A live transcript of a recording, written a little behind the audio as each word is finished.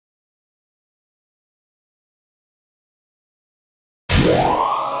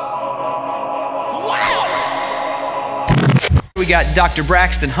We got Dr.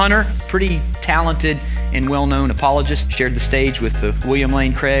 Braxton Hunter, pretty talented and well-known apologist. Shared the stage with the William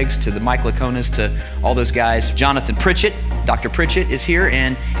Lane Craigs, to the Mike Laconas, to all those guys. Jonathan Pritchett, Dr. Pritchett is here,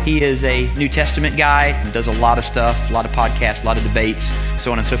 and he is a New Testament guy and does a lot of stuff, a lot of podcasts, a lot of debates,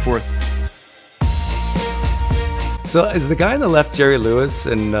 so on and so forth. So is the guy on the left Jerry Lewis,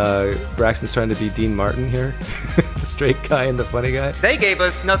 and Braxton's trying to be Dean Martin here? The straight guy and the funny guy? They gave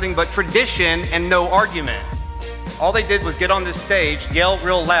us nothing but tradition and no argument. All they did was get on this stage, yell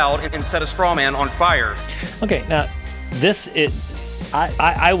real loud, and set a straw man on fire. Okay, now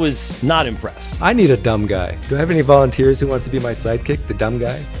I was not impressed. I need a dumb guy. Do I have any volunteers who wants to be my sidekick, the dumb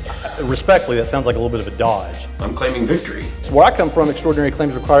guy? Respectfully, that sounds like a little bit of a dodge. I'm claiming victory. So where I come from, extraordinary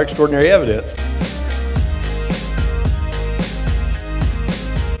claims require extraordinary evidence.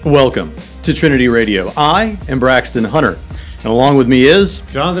 Welcome to Trinity Radio. I am Braxton Hunter, and along with me is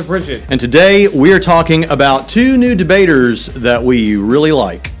Jonathan Pritchett. And today we are talking about two new debaters that we really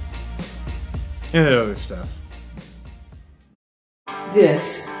like. And other stuff.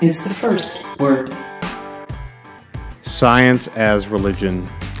 This is the first word. Science as religion.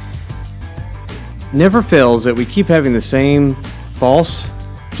 Never fails that we keep having the same false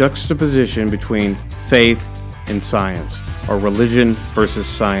juxtaposition between faith and science, or religion versus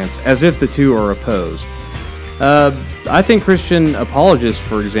science, as if the two are opposed. I think Christian apologists,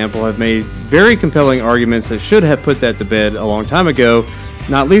 for example, have made very compelling arguments that should have put that to bed a long time ago,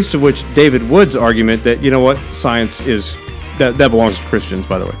 not least of which David Wood's argument that, you know what, science is, that belongs to Christians,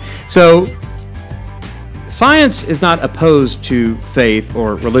 by the way. So, science is not opposed to faith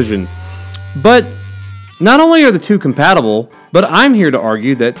or religion, but not only are the two compatible, but I'm here to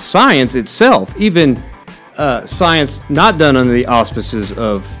argue that science itself, even science not done under the auspices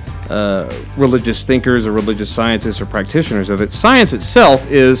of religious thinkers or religious scientists or practitioners of it, science itself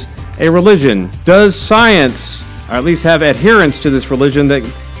is a religion. Does science, or at least have adherents to this religion that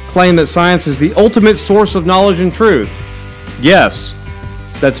claim that science is the ultimate source of knowledge and truth? Yes,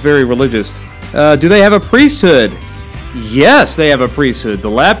 that's very religious. Do they have a priesthood? Yes, they have a priesthood. The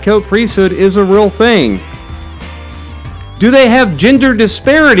lab coat priesthood is a real thing. Do they have gender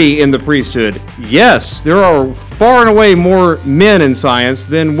disparity in the priesthood? Yes, there are far and away more men in science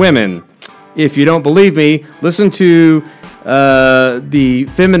than women. If you don't believe me, listen to the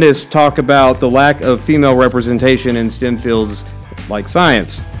feminists talk about the lack of female representation in STEM fields like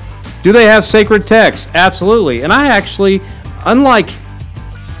science. Do they have sacred texts? Absolutely. And I actually, unlike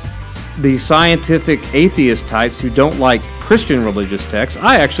the scientific atheist types who don't like Christian religious texts,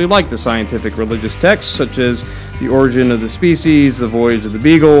 I actually like the scientific religious texts, such as The Origin of the Species, The Voyage of the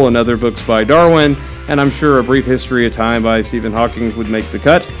Beagle, and other books by Darwin, and I'm sure A Brief History of Time by Stephen Hawking would make the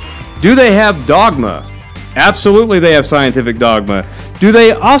cut. Do they have dogma? Absolutely they have scientific dogma. Do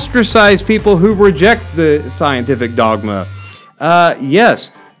they ostracize people who reject the scientific dogma?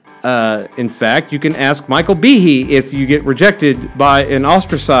 Yes. In fact, you can ask Michael Behe if you get rejected by and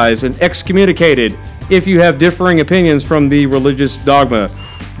ostracized and excommunicated if you have differing opinions from the religious dogma.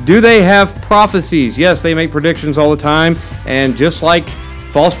 Do they have prophecies? Yes, they make predictions all the time, and just like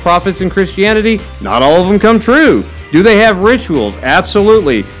false prophets in Christianity, not all of them come true. Do they have rituals?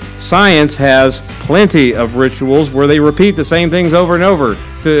 Absolutely. Science has plenty of rituals where they repeat the same things over and over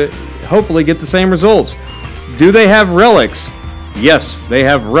to hopefully get the same results. Do they have relics? Yes, they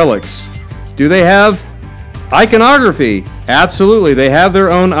have relics. Do they have iconography? Absolutely, they have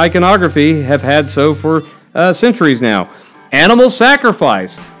their own iconography, have had so for centuries now. Animal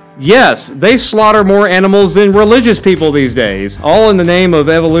sacrifice. Yes, they slaughter more animals than religious people these days, all in the name of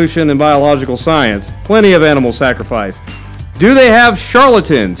evolution and biological science. Plenty of animal sacrifice. Do they have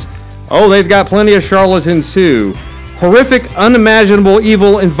charlatans? Oh, they've got plenty of charlatans too. Horrific, unimaginable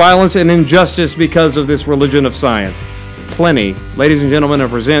evil and violence and injustice because of this religion of science. Plenty. Ladies and gentlemen, I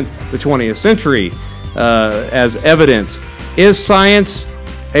present the 20th century as evidence. Is science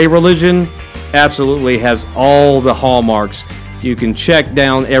a religion? Absolutely, has all the hallmarks. You can check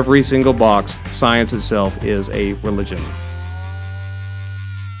down every single box. Science itself is a religion.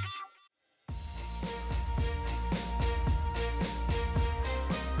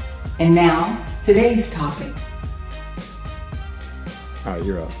 And now, today's topic. All right,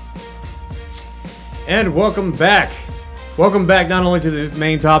 you're up. And welcome back. Welcome back not only to the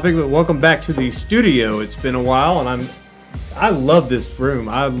main topic, but welcome back to the studio. It's been a while, and I love this room.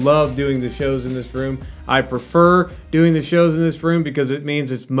 I love doing the shows in this room. I prefer doing the shows in this room because it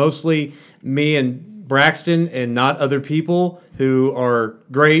means it's mostly me and Braxton and not other people who are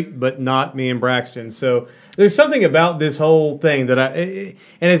great, but not me and Braxton. So there's something about this whole thing that and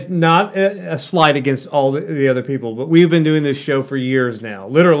it's not a slight against all the other people, but we've been doing this show for years now,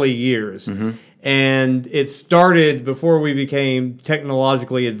 literally years. Mm-hmm. And it started before we became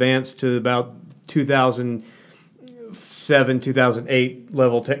technologically advanced to about 2007, 2008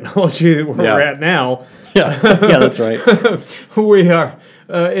 level technology that we're at now. Yeah, that's right. We are.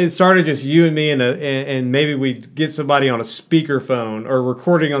 It started just you and me, and maybe we'd get somebody on a speakerphone or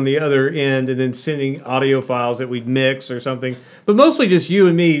recording on the other end, and then sending audio files that we'd mix or something. But mostly just you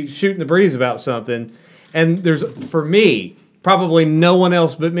and me shooting the breeze about something. And there's, for me, probably no one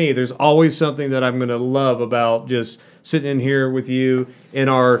else but me, there's always something that I'm going to love about just sitting in here with you in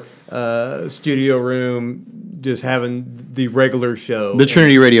our studio room, just having the regular show. The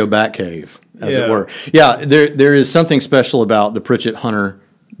Trinity Radio Batcave, as it were. Yeah, there is something special about the Pritchett-Hunter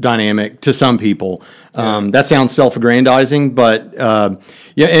dynamic to some people. That sounds self-aggrandizing, but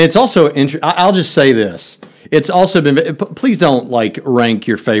yeah, and it's also interesting. I'll just say this. It's also been, please don't like rank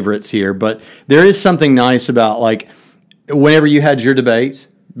your favorites here, but there is something nice about like whenever you had your debate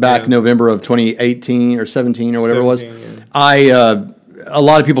back November of 2018 or 17 or whatever it was, a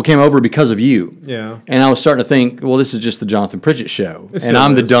lot of people came over because of you. Yeah. And I was starting to think, well, this is just the Jonathan Pritchett show. And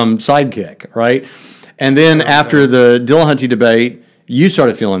I'm the dumb sidekick, right? And then after the Dillahunty debate, you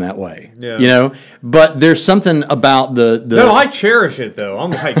started feeling that way. Yeah. You know? But there's something about the No, I cherish it, though. I'm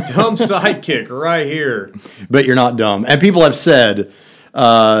like dumb sidekick right here. But you're not dumb. And people have said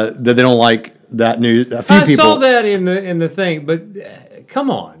that they don't like that news. A few people. I saw that in the thing, but come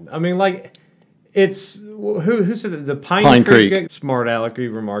on. I mean, like, it's... Who said that? The PineCreek smart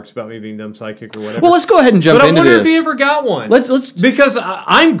alecky remarks about me being dumb sidekick or whatever. Well, let's go ahead and jump into this. But I wonder if he ever got one. Let's because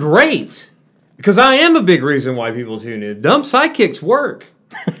I'm great. Because I am a big reason why people tune in. Dumb sidekicks work.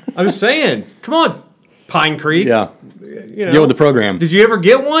 I'm just saying. Come on, PineCreek. Yeah. You know, get with the program. Did you ever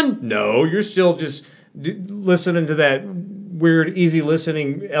get one? No. You're still just listening to that weird, easy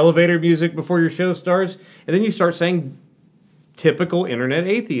listening elevator music before your show starts, and then you start saying typical internet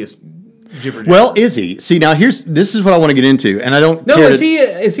atheist. Well, is he? See, now this is what I want to get into, and I don't. No, is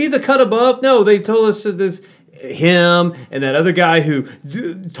he the cut above? No, they told us that this him and that other guy who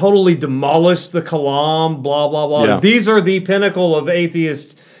totally demolished the Kalam. Blah blah blah. Yeah. These are the pinnacle of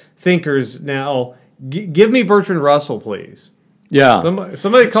atheist thinkers. Now, give me Bertrand Russell, please. Yeah.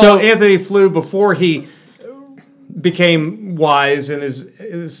 Somebody called Anthony Flew before he became wise in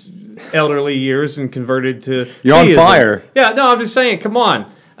his elderly years and converted to. You're theism. On fire. Yeah. No, I'm just saying. Come on.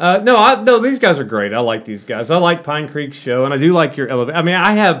 No, these guys are great. I like these guys. I like PineCreek's show, and I do like your elevator. I mean,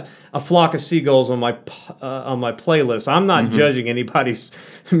 I have a flock of seagulls on my playlist. I'm not judging anybody's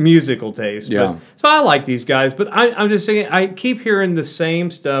musical taste. Yeah. But, so I like these guys, but I'm just saying I keep hearing the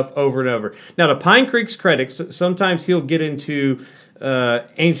same stuff over and over. Now, to PineCreek's credit, sometimes he'll get into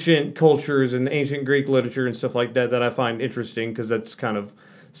ancient cultures and ancient Greek literature and stuff like that I find interesting because that's kind of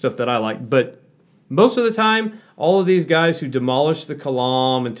stuff that I like. But most of the time, all of these guys who demolish the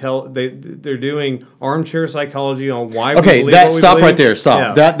Kalam and they're doing armchair psychology on why. Okay, we believe stop right there.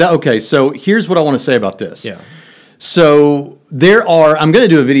 Stop. Yeah. Okay, so here's what I want to say about this. Yeah. So I'm going to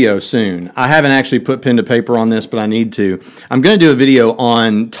do a video soon. I haven't actually put pen to paper on this, but I need to. I'm going to do a video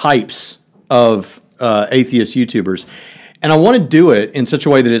on types of atheist YouTubers. And I want to do it in such a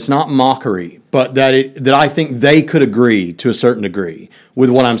way that it's not mockery, but that I think they could agree to a certain degree with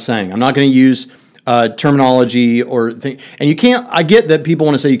what I'm saying. I'm not going to use terminology or thing. And you can't, I get that people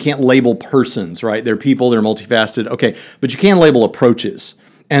want to say you can't label persons, right? They're people, they're multifaceted. Okay, but you can label approaches.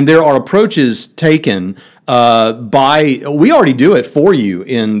 And there are approaches taken we already do it for you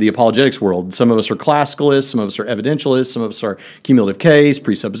in the apologetics world. Some of us are classicalists, some of us are evidentialists, some of us are cumulative case,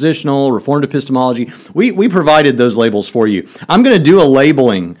 presuppositional, reformed epistemology. We provided those labels for you. I'm going to do a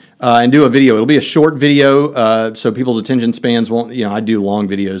labeling and do a video. It'll be a short video, so people's attention spans won't, I do long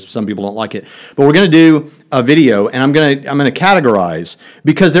videos. Some people don't like it. But we're going to do a video, and I'm going to categorize,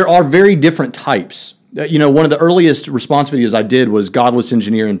 because there are very different types. One of the earliest response videos I did was Godless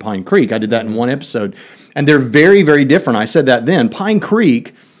Engineer in PineCreek. I did that in one episode, and they're very, very different. I said that then.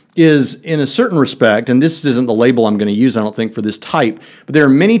 PineCreek is, in a certain respect, and this isn't the label I'm going to use, I don't think, for this type, but there are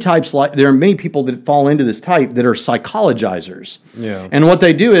many types, there are many people that fall into this type that are psychologizers. Yeah. And what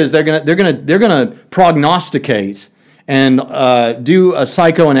they do is they're going to prognosticate and do a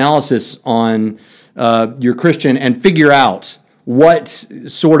psychoanalysis on your Christian and figure out what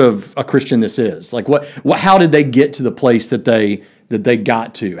sort of a Christian this is. Like how did they get to the place that they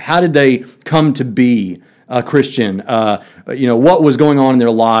got to? How did they come to be a Christian? What was going on in their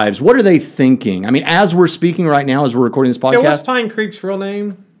lives? What are they thinking? I mean, as we're speaking right now, as we're recording this podcast. Yeah, what's PineCreek's real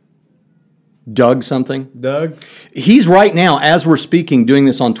name? Doug something. Doug? He's right now, as we're speaking, doing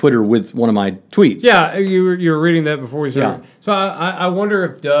this on Twitter with one of my tweets. Yeah, you were reading that before we started. Yeah. So I wonder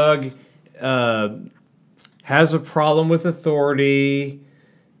if Doug has a problem with authority,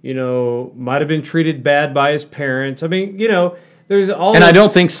 might have been treated bad by his parents. I mean, there's all... And I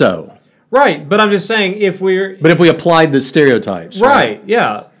don't think so. Right, but I'm just saying if we applied the stereotypes. Right,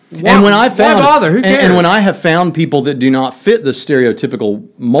 yeah. And when I found... Why bother? Who cares? And when I have found people that do not fit the stereotypical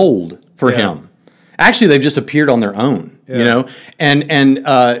mold for him, actually they've just appeared on their own, And in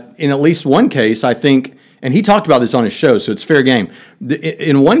at least one case, I think... And he talked about this on his show, so it's fair game.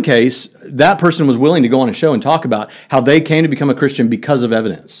 In one case, that person was willing to go on a show and talk about how they came to become a Christian because of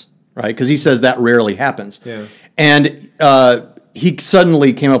evidence, right? Because he says that rarely happens. Yeah. And he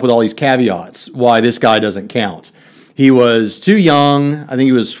suddenly came up with all these caveats why this guy doesn't count. He was too young. I think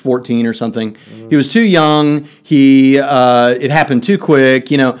he was 14 or something. He was too young. It happened too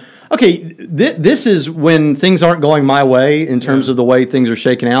quick, Okay, this is when things aren't going my way in terms of the way things are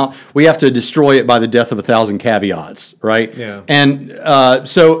shaking out. We have to destroy it by the death of 1,000 caveats, right? Yeah. And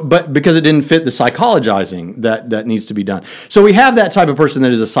but because it didn't fit the psychologizing that needs to be done. So we have that type of person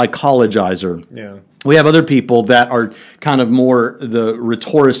that is a psychologizer. Yeah. We have other people that are kind of more the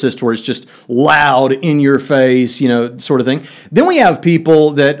rhetoricist, where it's just loud, in your face, sort of thing. Then we have people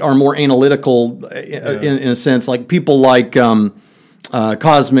that are more analytical in a sense, like people like...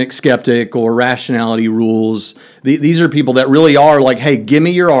 Cosmic Skeptic or Rationality Rules. These are people that really are like, hey, give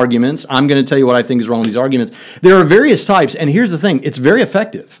me your arguments. I'm going to tell you what I think is wrong with these arguments. There are various types, and here's the thing. It's very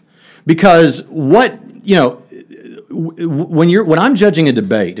effective because when I'm judging a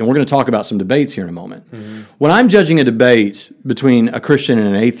debate, and we're going to talk about some debates here in a moment. Mm-hmm. When I'm judging a debate between a Christian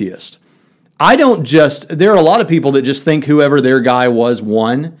and an atheist, there are a lot of people that just think whoever their guy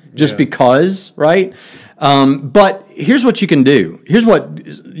won just because, right? But here's what you can do. Here's what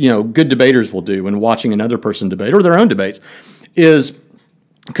good debaters will do when watching another person debate or their own debates is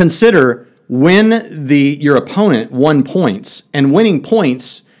consider when your opponent won points, and winning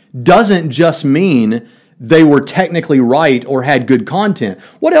points doesn't just mean they were technically right or had good content.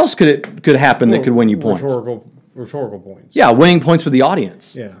 What else could happen that could win you points? Rhetorical points. Yeah, winning points with the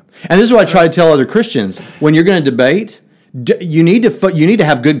audience. Yeah. And this is what I try to tell other Christians. When you're going to debate, you need to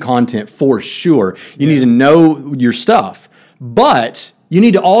have good content for sure. You need to know your stuff. But you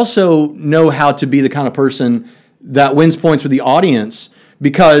need to also know how to be the kind of person that wins points with the audience,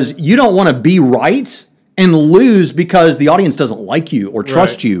 because you don't want to be right and lose because the audience doesn't like you or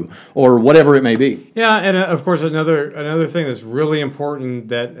trust you or whatever it may be. Yeah, and of course another thing that's really important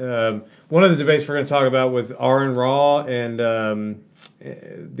that one of the debates we're going to talk about with Aron Ra and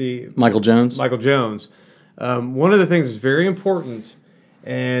Michael Jones. One of the things that's very important,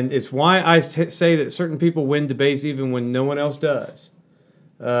 and it's why I say that certain people win debates even when no one else does.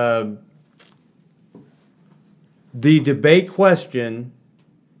 The debate question,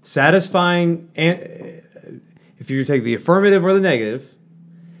 satisfying, if you take the affirmative or the negative,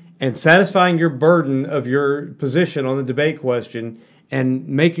 and satisfying your burden of your position on the debate question, and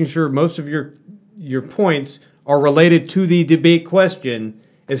making sure most of your points are related to the debate question,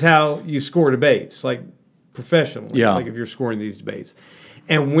 is how you score debates, like professionally, like if you're scoring these debates.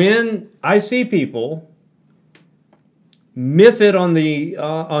 And when I see people miff it on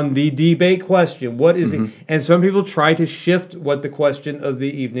the debate question, what is it? And some people try to shift what the question of the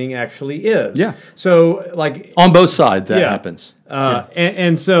evening actually is. Yeah. So like on both sides that happens.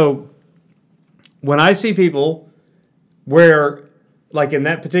 And so when I see people where, like in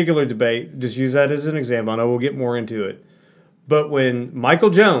that particular debate, just use that as an example. I know we'll get more into it. But when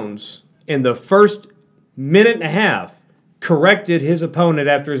Michael Jones, in the first minute and a half, corrected his opponent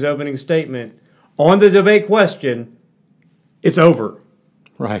after his opening statement on the debate question, it's over.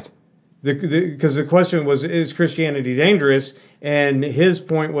 Right. Because the question was, is Christianity dangerous? And his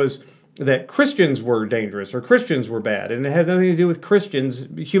point was that Christians were dangerous or Christians were bad. And it has nothing to do with Christians,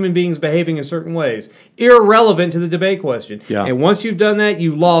 human beings behaving in certain ways. Irrelevant to the debate question. Yeah. And once you've done that,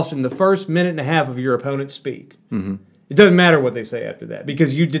 you lost in the first minute and a half of your opponent's speak. Mm-hmm. It doesn't matter what they say after that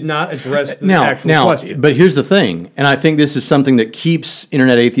because you did not address the actual question. But here's the thing, and I think this is something that keeps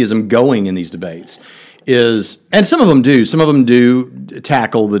internet atheism going in these debates, and some of them do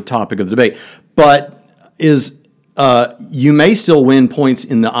tackle the topic of the debate, but you may still win points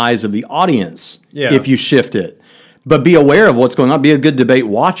in the eyes of the audience if you shift it. But be aware of what's going on. Be a good debate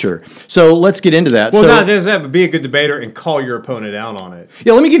watcher. So let's get into that. Well, not just that, but be a good debater and call your opponent out on it.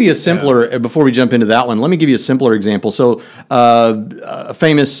 Yeah, let me give you a simpler, before we jump into that one, let me give you a simpler example. So a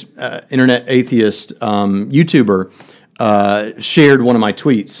famous internet atheist YouTuber shared one of my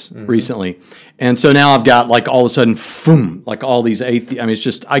tweets recently. And so now I've got like all of a sudden, boom, like all these atheists. I mean, it's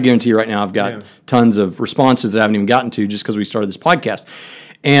just, I guarantee you right now I've got tons of responses that I haven't even gotten to just because we started this podcast.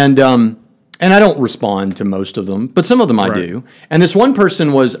 And I don't respond to most of them, but some of them I do. And this one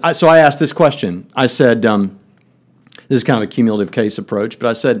person was, so I asked this question. I said, this is kind of a cumulative case approach, but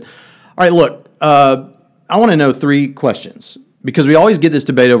I said, all right, look, I want to know 3 questions. Because we always get this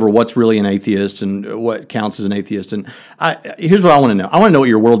debate over what's really an atheist and what counts as an atheist. And here's what I want to know. I want to know what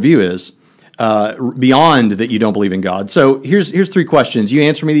your worldview is beyond that you don't believe in God. So here's 3 questions. You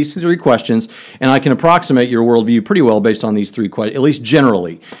answer me these 3 questions, and I can approximate your worldview pretty well based on these 3 questions, at least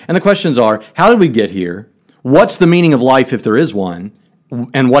generally. And the questions are, how did we get here? What's the meaning of life if there is one?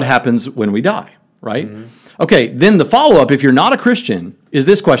 And what happens when we die, right? Mm-hmm. Okay, then the follow-up, if you're not a Christian, is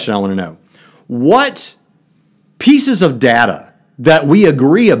this question I want to know. What pieces of data that we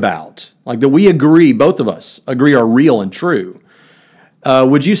agree about, like that we agree, both of us agree are real and true,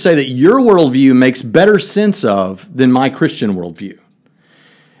 would you say that your worldview makes better sense of than my Christian worldview?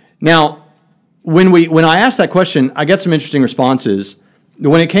 Now, when I asked that question, I got some interesting responses.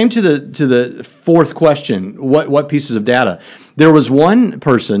 When it came to the 4th question, what pieces of data, there was one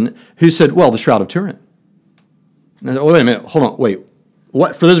person who said, well, the Shroud of Turin. Now, wait a minute, hold on, wait.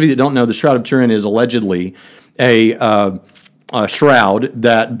 What? For those of you that don't know, the Shroud of Turin is allegedly a shroud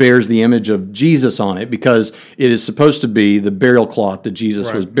that bears the image of Jesus on it because it is supposed to be the burial cloth that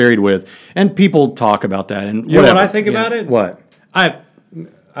Jesus was buried with. And people talk about that. And you know what I think about it? What? I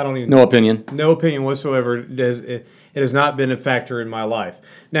don't even... No opinion? No opinion whatsoever. It has not been a factor in my life.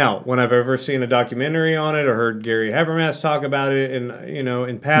 Now, when I've ever seen a documentary on it or heard Gary Habermas talk about it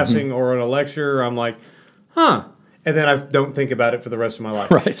in passing or in a lecture, I'm like, huh. And then I don't think about it for the rest of my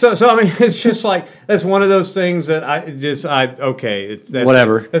life. Right. So I mean, it's just like, that's one of those things that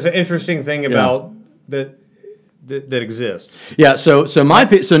whatever. That's an interesting thing about that exists. Yeah. So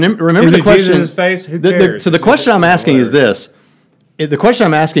remember is the it question. Jesus' face? Who cares? So the question I'm asking is this. The question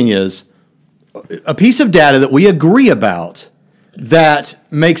I'm asking is a piece of data that we agree about that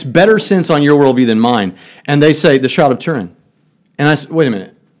makes better sense on your worldview than mine. And they say the Shroud of Turin. And I said, wait a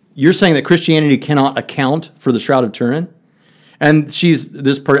minute. You're saying that Christianity cannot account for the Shroud of Turin? And I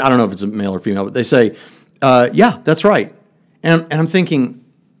don't know if it's a male or female, but they say, yeah, that's right. And I'm thinking,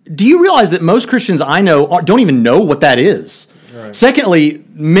 do you realize that most Christians I know don't even know what that is? Right. Secondly,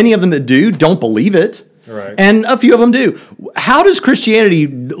 many of them that do don't believe it. Right. And a few of them do. How does Christianity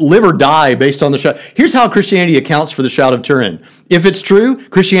live or die based on the Shroud? Here's how Christianity accounts for the Shroud of Turin. If it's true,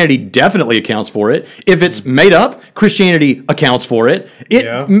 Christianity definitely accounts for it. If it's made up, Christianity accounts for it.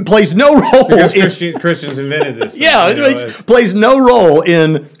 It plays no role. Because Christians invented this. It plays no role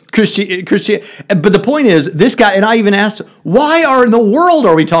in Christian. But the point is, this guy, and I even asked, why in the world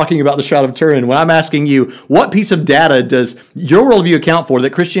are we talking about the Shroud of Turin when I'm asking you, what piece of data does your worldview account for that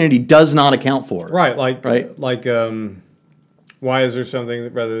Christianity does not account for? Right, why is there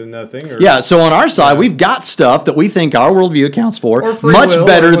something rather than nothing? Or, so on our side, we've got stuff that we think our worldview accounts for much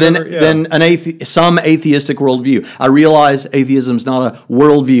better than some atheistic worldview. I realize atheism's not a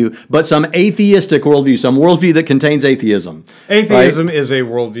worldview, but some atheistic worldview, some worldview that contains atheism. Atheism is a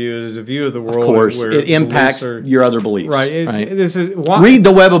worldview. It is a view of the world. Of course, it impacts your other beliefs. Right. Read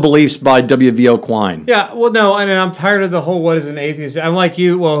The Web of Beliefs by W.V.O. Quine. Yeah, well, no, I mean, I'm tired of the whole what is an atheist. I'm like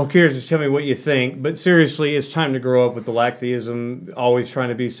you, well, who cares? Just tell me what you think. But seriously, it's time to grow up with the lacktheism. Always trying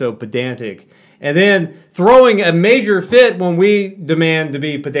to be so pedantic, and then throwing a major fit when we demand to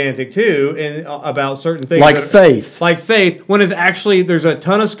be pedantic too, and about certain things like faith, when it's actually there's a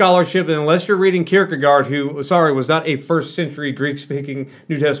ton of scholarship, and unless you're reading Kierkegaard, who was not a first century Greek speaking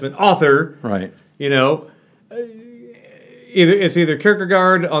New Testament author, right? Either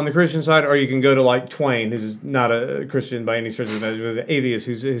Kierkegaard on the Christian side, or you can go to like Twain, who's not a Christian by any stretch of the imagination, an atheist,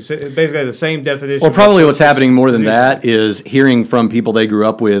 who's basically the same definition. Well, probably what's happening more than that is hearing from people they grew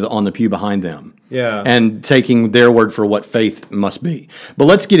up with on the pew behind them. Yeah. And taking their word for what faith must be. But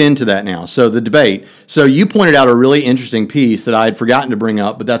let's get into that now. So the debate. So you pointed out a really interesting piece that I had forgotten to bring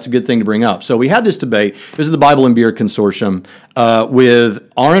up, but that's a good thing to bring up. So we had this debate. This is the Bible and Beer Consortium with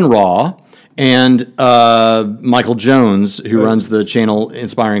Aron Ra and Michael Jones, who runs the channel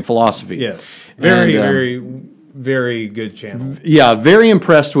Inspiring Philosophy. Yes. Very good channel. Yeah, very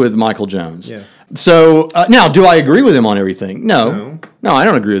impressed with Michael Jones. Yeah. So, now, do I agree with him on everything? No, I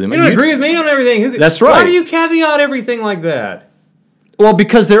don't agree with him. You don't agree with me on everything? That's right. Why do you caveat everything like that? Well,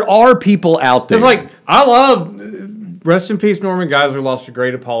 because there are people out there. It's like, I love, rest in peace, Norman Geisler lost a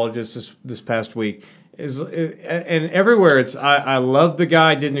great apologist this past week. And everywhere, I love the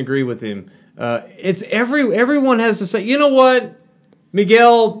guy, didn't agree with him. Everyone has to say, you know what,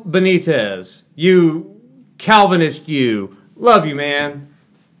 Miguel Benitez, you Calvinist, you love you, man.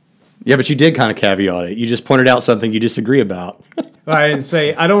 Yeah, but you did kind of caveat it. You just pointed out something you disagree about. I didn't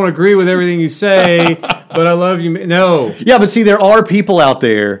say, I don't agree with everything you say, but I love you. No. Yeah, but see, there are people out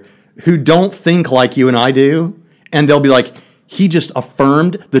there who don't think like you and I do, and they'll be like, he just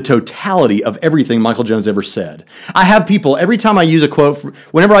affirmed the totality of everything Michael Jones ever said. I have people, every time I use a quote,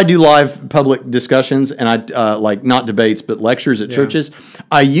 whenever I do live public discussions, and I like not debates, but lectures at churches,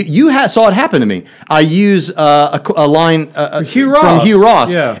 you saw it happen to me. I use a line from Hugh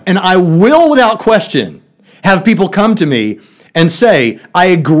Ross, and I will, without question, have people come to me and say, I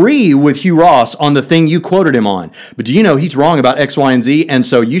agree with Hugh Ross on the thing you quoted him on, but do you know he's wrong about X, Y, and Z, and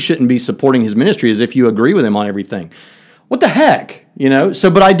so you shouldn't be supporting his ministry as if you agree with him on everything. What the heck, you know? So,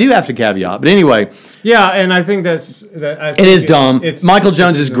 but I do have to caveat. But anyway, yeah, and I think it is dumb. Michael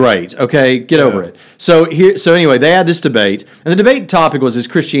Jones is great. Okay, get over it. So anyway, they had this debate, and the debate topic was: is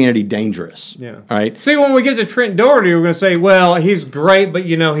Christianity dangerous? Yeah. All right. See, when we get to Trent Dougherty, we're going to say, well, he's great, but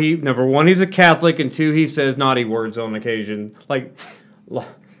you know, he number one, he's a Catholic, and two, he says naughty words on occasion, like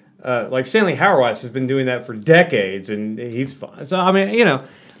Stanley Hauerwas has been doing that for decades, and he's fine. So I mean, you know.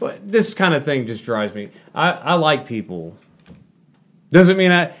 This kind of thing just drives me. I like people. Doesn't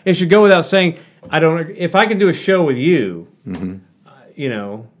mean it should go without saying. I don't. If I can do a show with you, you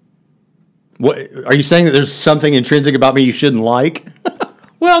know. What are you saying that there's something intrinsic about me you shouldn't like?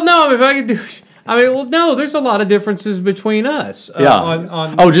 Well, no. If I could do. I mean, well, no. There's a lot of differences between us.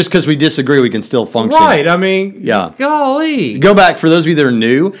 Just because we disagree, we can still function. Right. I mean, golly. Go back for those of you that are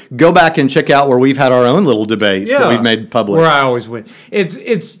new. Go back and check out where we've had our own little debates that we've made public. Where I always win.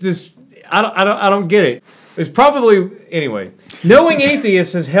 It's just I don't get it. It's probably anyway. Knowing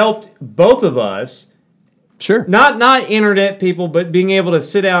atheists has helped both of us. Sure. Not internet people, but being able to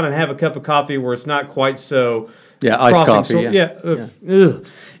sit down and have a cup of coffee where it's not quite so. Yeah, iced coffee.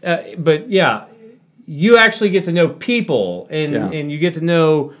 But yeah. You actually get to know people, and you get to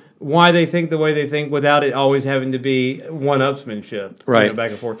know why they think the way they think without it always having to be one-upsmanship, right? You know, back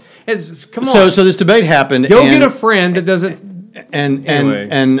and forth. Come on. So this debate happened. Go get a friend that doesn't. Anyway.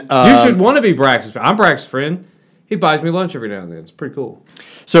 You should want to be Braxton's friend. I'm Braxton's friend. He buys me lunch every now and then. It's pretty cool.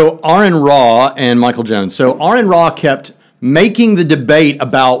 So Aron Ra and Michael Jones. So Aron Ra kept making the debate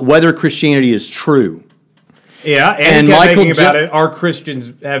about whether Christianity is true. Yeah, and he kept making about it,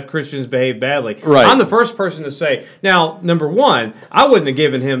 have Christians behaved badly? Right. I'm the first person to say, now, number one, I wouldn't have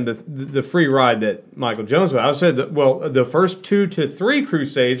given him the free ride that Michael Jones would. I said that, well, the first 2 to 3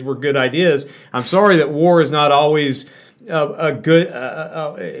 crusades were good ideas. I'm sorry that war is not always a good...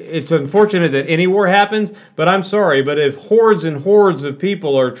 it's unfortunate that any war happens, but I'm sorry. But if hordes and hordes of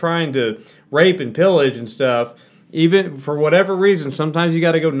people are trying to rape and pillage and stuff... Even for whatever reason, sometimes you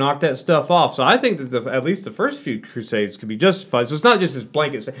got to go knock that stuff off. So I think that at least the first few crusades could be justified. So it's not just this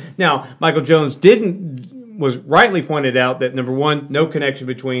blanket. Now, Michael Jones was rightly pointed out that, number one, no connection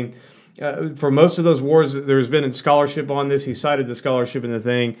between, for most of those wars, there's been scholarship on this. He cited the scholarship in the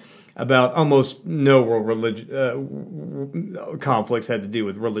thing about almost no world conflicts had to do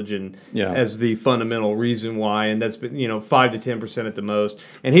with religion as the fundamental reason why, and that's been 5 to 10% at the most.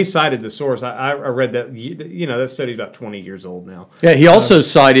 And he cited the source. I read that that study's about 20 years old now. Yeah, he also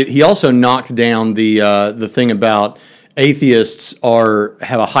he also knocked down the thing about atheists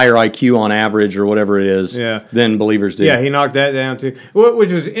have a higher IQ on average or whatever it is than believers do. Yeah, he knocked that down too,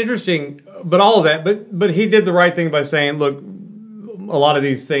 which was interesting. But all of that, but he did the right thing by saying, look. A lot of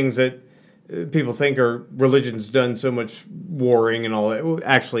these things that people think are religion's done so much warring and all that.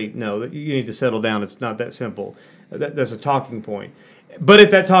 Actually, no, you need to settle down. It's not that simple. That's a talking point. But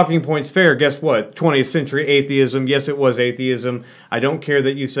if that talking point's fair, guess what? 20th century atheism, yes, it was atheism. I don't care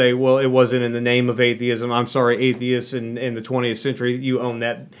that you say, well, it wasn't in the name of atheism. I'm sorry, atheists in the 20th century, you own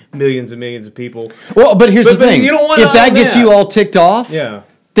that, millions and millions of people. Well, but here's the thing. You don't want if that gets you all ticked off,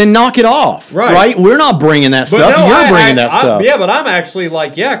 then knock it off, right? We're not bringing that stuff. No, You're bringing that stuff. Yeah, but I'm actually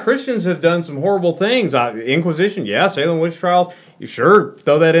like, Christians have done some horrible things. Inquisition, Salem witch trials. You sure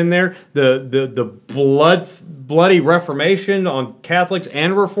throw that in there. The bloody Reformation on Catholics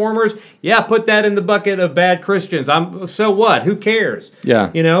and Reformers. Yeah, put that in the bucket of bad Christians. So what? Who cares?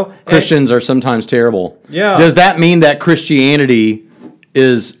 Yeah, Christians are sometimes terrible. Yeah. Does that mean that Christianity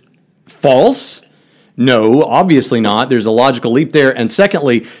is false? No, obviously not. There's a logical leap there. And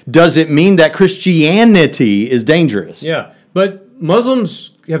secondly, does it mean that Christianity is dangerous? Yeah, but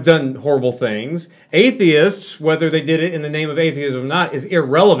Muslims have done horrible things. Atheists, whether they did it in the name of atheism or not, is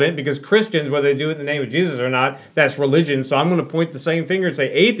irrelevant because Christians, whether they do it in the name of Jesus or not, that's religion. So I'm going to point the same finger and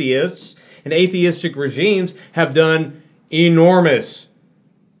say atheists and atheistic regimes have done enormous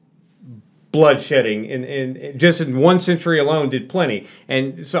bloodshedding in just in 1 century alone did plenty.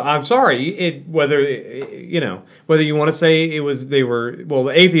 And so I'm sorry, whether you want to say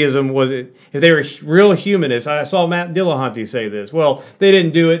the atheism was it, if they were real humanists. I saw Matt Dillahunty say this. Well, they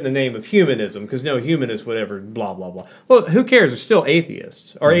didn't do it in the name of humanism because no humanist would ever blah blah blah. Well, who cares? They're still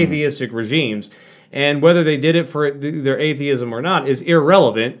atheists or atheistic regimes, and whether they did it for their atheism or not is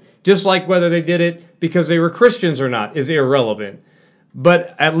irrelevant. Just like whether they did it because they were Christians or not is irrelevant.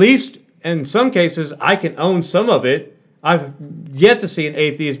 But at least in some cases, I can own some of it. I've yet to see an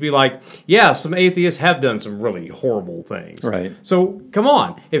atheist be like, yeah, some atheists have done some really horrible things. Right. So come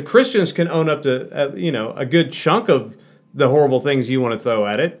on. If Christians can own up to a good chunk of the horrible things you want to throw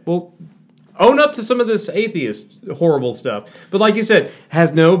at it, well, own up to some of this atheist horrible stuff. But like you said,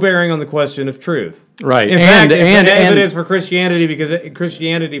 has no bearing on the question of truth. Right. In fact, it's evidence for Christianity because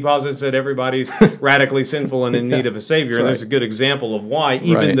Christianity posits that everybody's radically sinful and in need of a savior. And there's a good example of why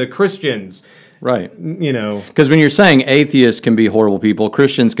even the Christians, because when you're saying atheists can be horrible people,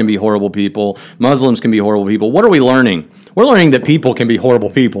 Christians can be horrible people, Muslims can be horrible people, what are we learning? We're learning that people can be horrible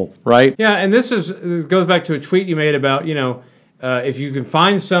people, right? Yeah, and this goes back to a tweet you made about, if you can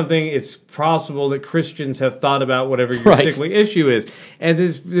find something, it's possible that Christians have thought about whatever your particular issue is. And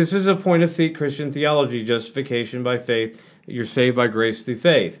this is a point of Christian theology, justification by faith. You're saved by grace through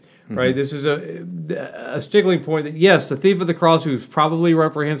faith, right? This is a stickling point that, yes, the thief of the cross, who's probably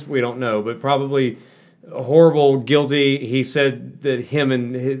reprehensible, we don't know, but probably horrible, guilty, he said that him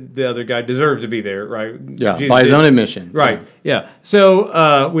and the other guy deserved to be there, right? Yeah, Jesus by his own admission. Right, yeah.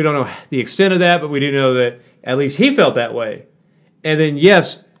 So we don't know the extent of that, but we do know that at least he felt that way. And then,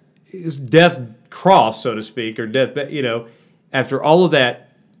 yes, his death cross, so to speak, or death, after all of that,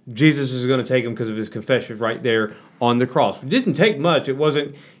 Jesus is going to take him because of his confession right there on the cross. It didn't take much. It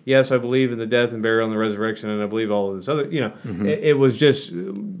wasn't, yes, I believe in the death and burial and the resurrection, and I believe all of this other, it was just,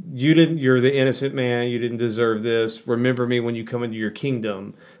 you're the innocent man, you didn't deserve this, remember me when you come into your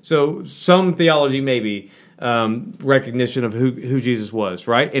kingdom. So some theology maybe, recognition of who Jesus was,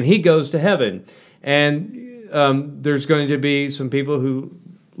 right? And he goes to heaven. And there's going to be some people who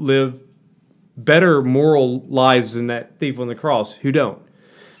live better moral lives than that thief on the cross who don't.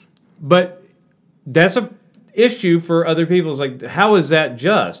 But that's a issue for other people. It's like, how is that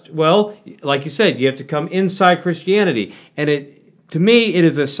just? Well, like you said, you have to come inside Christianity. And to me, it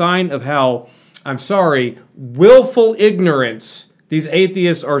is a sign of how, I'm sorry, willful ignorance these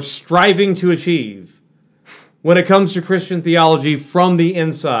atheists are striving to achieve when it comes to Christian theology from the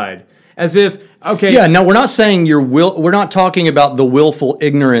inside. As if, okay. Yeah, no, we're not saying we're not talking about the willful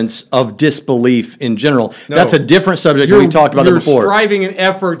ignorance of disbelief in general. No. That's a different subject, we talked about it before. You're striving an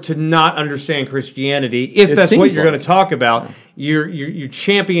effort to not understand Christianity. If that's what you're going to talk about, you're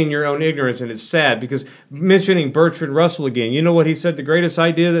championing your own ignorance, and it's sad because mentioning Bertrand Russell again, you know what he said the greatest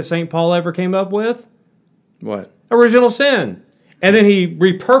idea that St. Paul ever came up with? What? Original sin. And then he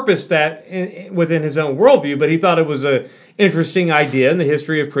repurposed that within his own worldview, but he thought it was a interesting idea in the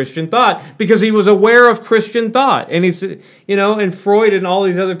history of Christian thought because he was aware of Christian thought. And he said, and Freud and all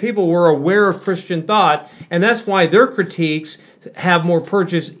these other people were aware of Christian thought, and that's why their critiques have more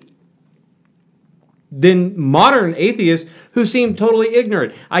purchase than modern atheists who seem totally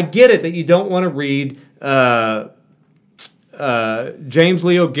ignorant. I get it that you don't want to read James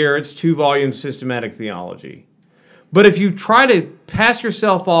Leo Garrett's 2-volume Systematic Theology. But if you try to pass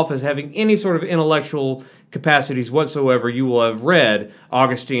yourself off as having any sort of intellectual capacities whatsoever, you will have read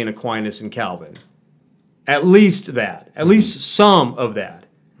Augustine, Aquinas, and Calvin. At least that. At least some of that.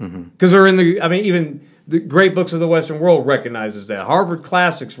 Because they're in even the great books of the Western world recognizes that. Harvard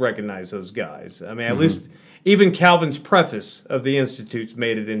Classics recognize those guys. At least even Calvin's preface of the Institutes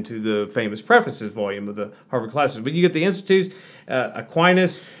made it into the famous prefaces volume of the Harvard Classics. But you get the Institutes,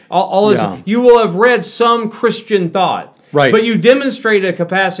 Aquinas, all this. Yeah. You will have read some Christian thought. Right. But you demonstrate a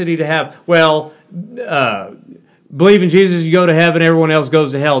capacity to have, believe in Jesus, you go to heaven, everyone else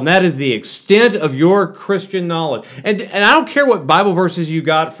goes to hell. And that is the extent of your Christian knowledge. And I don't care what Bible verses you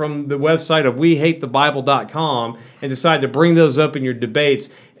got from the website of wehatethebible.com and decide to bring those up in your debates,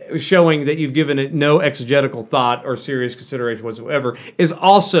 showing that you've given it no exegetical thought or serious consideration whatsoever, is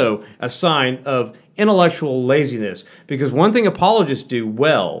also a sign of intellectual laziness. Because one thing apologists do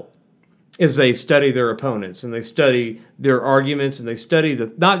well is they study their opponents, and they study their arguments, and they study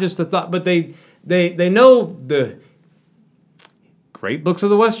not just the thought, but they know the great books of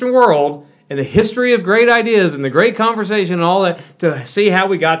the Western world and the history of great ideas and the great conversation and all that to see how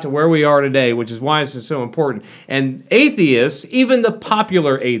we got to where we are today, which is why it's so important. And atheists, even the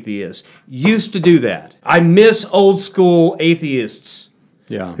popular atheists, used to do that. I miss old school atheists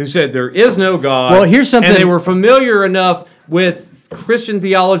who said there is no God. Well, here's something. And they were familiar enough with Christian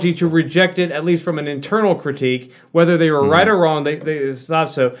theology to reject it, at least from an internal critique, whether they were right or wrong. It's not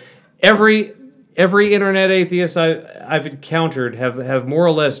so. Every internet atheist I've encountered have more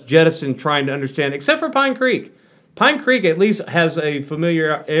or less jettisoned trying to understand, except for PineCreek. PineCreek at least has a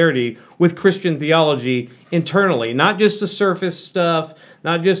familiarity with Christian theology internally, not just the surface stuff,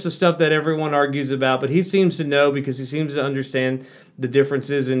 not just the stuff that everyone argues about, but he seems to know because he seems to understand the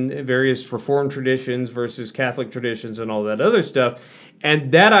differences in various Reformed traditions versus Catholic traditions and all that other stuff.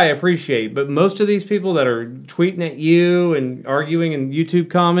 And that I appreciate. But most of these people that are tweeting at you and arguing in YouTube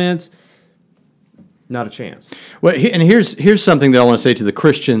comments, not a chance. Well, and here's something that I want to say to the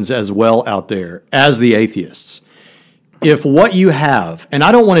Christians as well out there, as the atheists. If what you have, and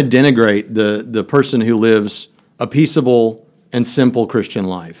I don't want to denigrate the person who lives a peaceable and simple Christian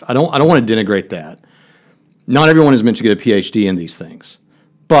life. I don't want to denigrate that. Not everyone is meant to get a PhD in these things.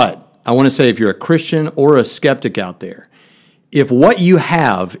 But I want to say if you're a Christian or a skeptic out there, if what you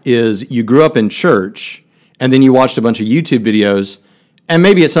have is you grew up in church and then you watched a bunch of YouTube videos and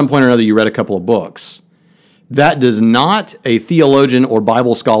maybe at some point or another you read a couple of books, that does not a theologian or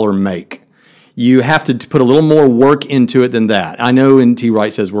Bible scholar make. You have to put a little more work into it than that. I know N.T.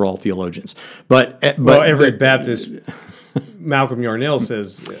 Wright says we're all theologians, but every Baptist, Malcolm Yarnell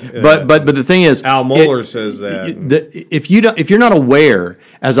says. But the thing is, Al Mohler says that. If you're not aware,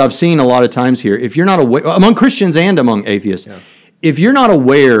 as I've seen a lot of times here, if you're not aware among Christians and among atheists, if you're not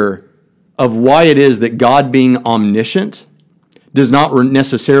aware of why it is that God being omniscient does not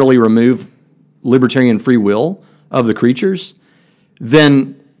necessarily remove libertarian free will of the creatures,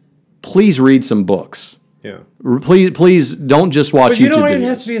 then please read some books. Yeah. Please don't just watch YouTube videos. You don't even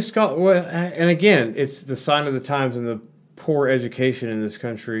have to be a scholar. Well, and again, it's the sign of the times and the poor education in this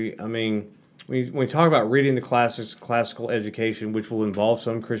country. I mean, when we talk about reading the classics, classical education, which will involve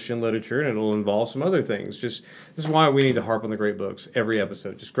some Christian literature and it'll involve some other things. This is why we need to harp on the great books every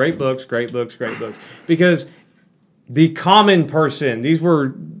episode. Just great books, great books, great books. Because the common person,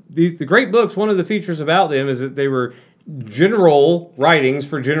 the great books, one of the features about them is that they were general writings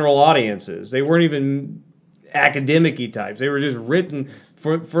for general audiences. They weren't even academic-y types. They were just written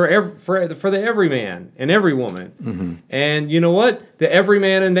for the everyman and every woman. Mm-hmm. And you know what? The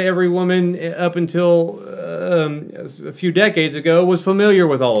everyman and the every woman up until a few decades ago was familiar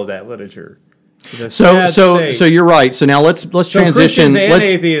with all of that literature. So you're right. So now let's transition. Christians and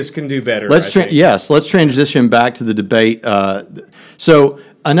atheists can do better. Let's transition back to the debate. So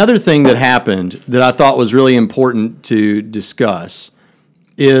another thing that happened that I thought was really important to discuss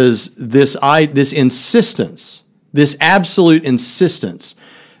is this insistence, this absolute insistence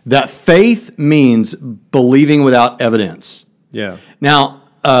that faith means believing without evidence. Yeah. Now,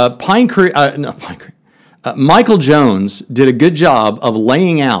 Michael Jones did a good job of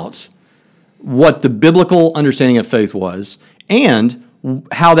laying out what the biblical understanding of faith was and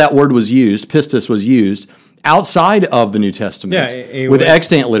how that word was used, pistis was used, outside of the New Testament with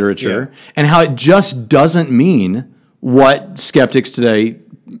extant literature, and how it just doesn't mean what skeptics today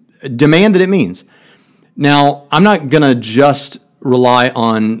demand that it means. Now, I'm not going to just rely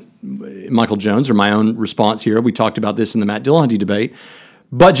on Michael Jones or my own response here. We talked about this in the Matt Dillahunty debate,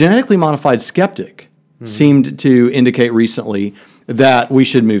 but genetically modified skeptic seemed to indicate recently that we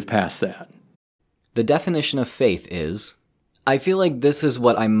should move past that. The definition of faith is... I feel like this is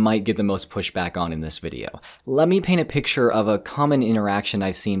what I might get the most pushback on in this video. Let me paint a picture of a common interaction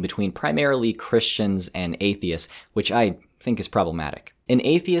I've seen between primarily Christians and atheists, which I think is problematic. An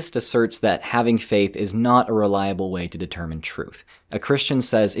atheist asserts that having faith is not a reliable way to determine truth. A Christian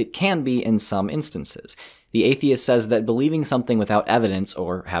says it can be in some instances. The atheist says that believing something without evidence,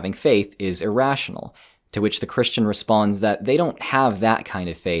 or having faith, is irrational. To which the Christian responds that they don't have that kind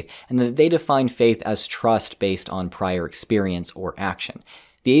of faith, and that they define faith as trust based on prior experience or action.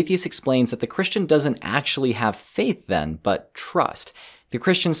 The atheist explains that the Christian doesn't actually have faith then, but trust. The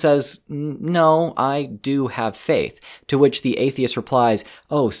Christian says, no, I do have faith, to which the atheist replies,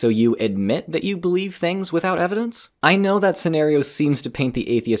 oh, so you admit that you believe things without evidence? I know that scenario seems to paint the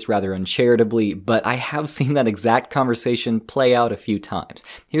atheist rather uncharitably, but I have seen that exact conversation play out a few times.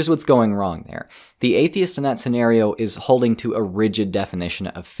 Here's what's going wrong there. The atheist in that scenario is holding to a rigid definition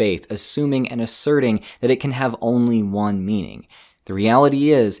of faith, assuming and asserting that it can have only one meaning. The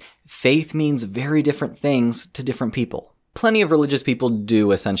reality is, faith means very different things to different people. Plenty of religious people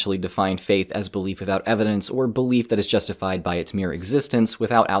do essentially define faith as belief without evidence, or belief that is justified by its mere existence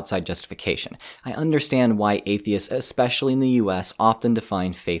without outside justification. I understand why atheists, especially in the US, often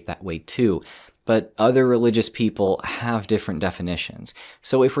define faith that way too. But other religious people have different definitions.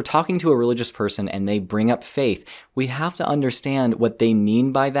 So if we're talking to a religious person and they bring up faith, we have to understand what they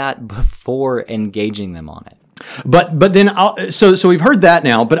mean by that before engaging them on it. But then so we've heard that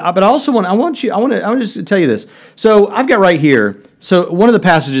now. But I also want to just tell you this. So I've got right here. So one of the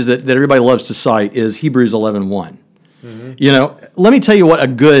passages that everybody loves to cite is Hebrews 11:1. Mm-hmm. You know, let me tell you what a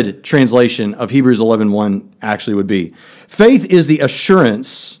good translation of Hebrews 11:1 actually would be. Faith is the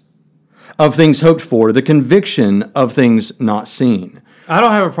assurance of things hoped for, the conviction of things not seen. I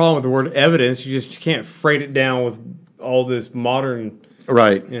don't have a problem with the word evidence. You can't freight it down with all this modern,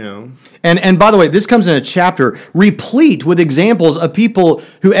 right? You know. And by the way, this comes in a chapter replete with examples of people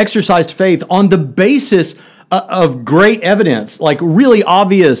who exercised faith on the basis of great evidence, like really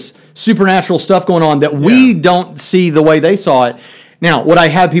obvious supernatural stuff going on that we don't see the way they saw it. Now, what I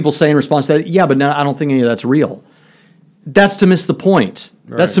have people say in response to that, yeah, but no, I don't think any of that's real. That's to miss the point.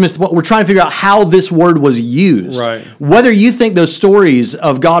 Right. That's to miss the point. We're trying to figure out how this word was used. Right. Whether you think those stories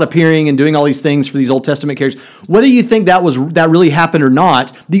of God appearing and doing all these things for these Old Testament characters, whether you think that really happened or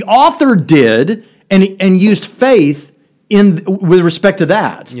not, the author did and used faith with respect to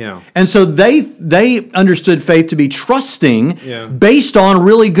that. Yeah. And so they understood faith to be trusting based on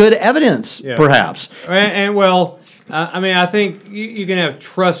really good evidence, perhaps. And well, I mean, I think you can have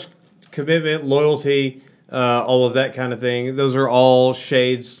trust, commitment, loyalty, all of that kind of thing. Those are all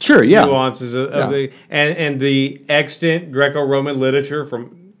shades, nuances of the extant Greco-Roman literature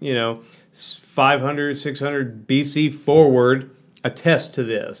from 500, 600 BC forward attest to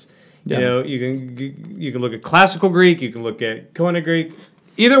this. You know, you can look at classical Greek, you can look at Koine Greek.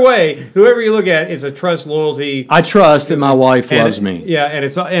 Either way, whoever you look at, it's a trust, loyalty. I trust that my wife loves me. Yeah, and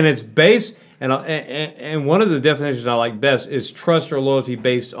it's based and one of the definitions I like best is trust or loyalty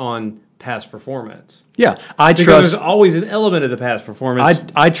based on past performance. Yeah, I because trust. There's always an element of the past performance.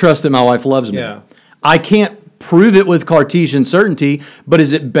 I trust that my wife loves me. Yeah. I can't prove it with Cartesian certainty, but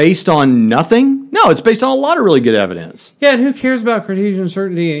is it based on nothing? No, it's based on a lot of really good evidence. Yeah, and who cares about Cartesian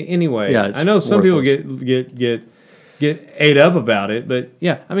certainty anyway? Yeah, I know some worthless. people get ate up about it, but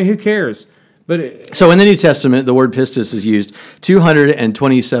yeah, I mean, who cares? But so in the New Testament, the word pistis is used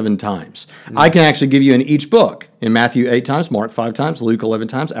 227 times. I can actually give you in each book. In Matthew 8 times, Mark 5 times, Luke 11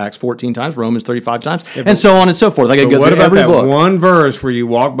 times, Acts 14 times, Romans 35 times, and so on and so forth. I can go through every book. What about that one verse where you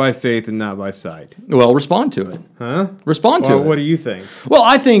walk by faith and not by sight? Well, respond to it. Huh? Respond to it. What do you think? Well,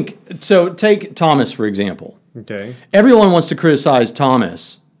 I think, so take Thomas, for example. Okay. Everyone wants to criticize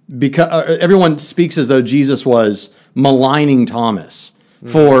Thomas because everyone speaks as though Jesus was maligning Thomas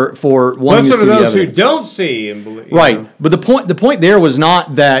for wanting to see the evidence. Most of those who don't see and believe. Right. But the point there was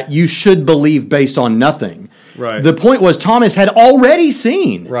not that you should believe based on nothing. Right. The point was Thomas had already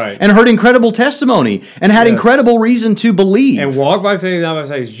seen and heard incredible testimony and had incredible reason to believe. And walk by faith, not by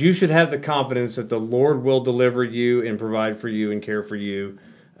sight. You should have the confidence that the Lord will deliver you and provide for you and care for you.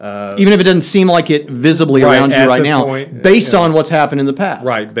 Even if it doesn't seem like it visibly around you right now, based on what's happened in the past.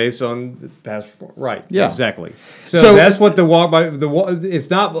 Right, based on the past. Right, yeah. Exactly. So that's what the walk by it's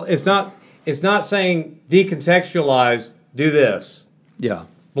not saying decontextualize, do this. Yeah.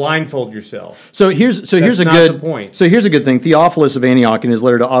 Blindfold yourself. So here's a good point. So here's a good thing. Theophilus of Antioch in his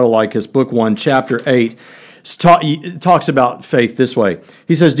letter to Autolycus, book 1, chapter 8, talks about faith this way.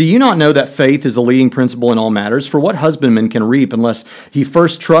 He says, "Do you not know that faith is the leading principle in all matters? For what husbandman can reap unless he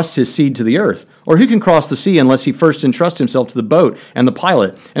first trusts his seed to the earth? Or who can cross the sea unless he first entrusts himself to the boat and the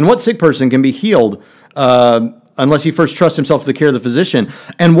pilot? And what sick person can be healed unless he first trusts himself to the care of the physician?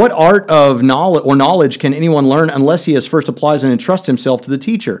 And what art of knowledge can anyone learn unless he has first applies and entrusts himself to the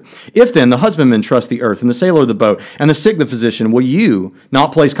teacher? If then the husbandman trusts the earth and the sailor the boat and the sick the physician, will you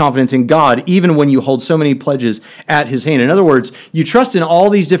not place confidence in God even when you hold so many pledges at his hand?" In other words, you trust in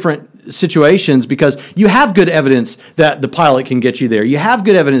all these different situations because you have good evidence that the pilot can get you there. You have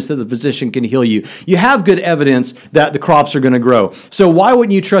good evidence that the physician can heal you. You have good evidence that the crops are going to grow. So why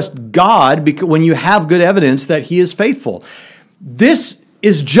wouldn't you trust God when you have good evidence that he is faithful? This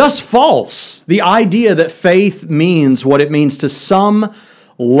is just false. The idea that faith means what it means to some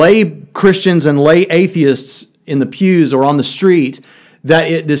lay Christians and lay atheists in the pews or on the street,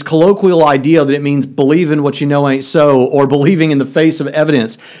 that this colloquial idea that it means believing what you know ain't so, or believing in the face of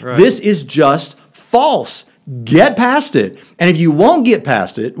evidence. Right. This is just false. Get past it. And if you won't get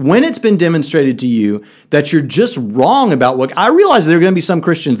past it, when it's been demonstrated to you that you're just wrong about what... I realize there are going to be some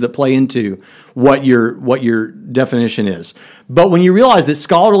Christians that play into what your definition is. But when you realize that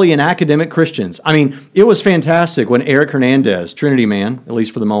scholarly and academic Christians... I mean, it was fantastic when Eric Hernandez, Trinity man, at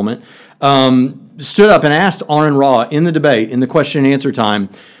least for the moment, stood up and asked Aron Ra in the debate, in the question and answer time,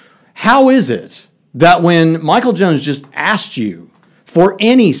 how is it that when Michael Jones just asked you for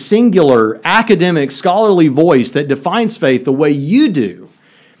any singular academic scholarly voice that defines faith the way you do,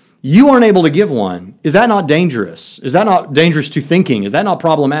 You aren't able to give one. Is that not dangerous? Is that not dangerous to thinking? Is that not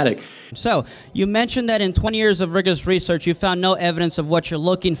problematic? So, you mentioned that in 20 years of rigorous research, you found no evidence of what you're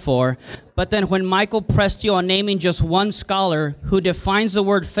looking for. But then when Michael pressed you on naming just one scholar who defines the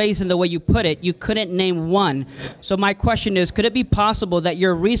word faith in the way you put it, you couldn't name one. So my question is, could it be possible that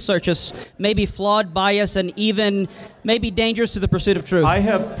your research is maybe flawed, biased, and even maybe dangerous to the pursuit of truth? I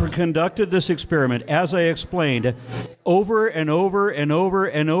have conducted this experiment, as I explained, over and over and over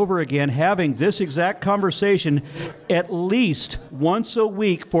and over again, having this exact conversation at least once a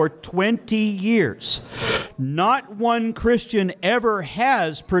week for 20 years. Not one Christian ever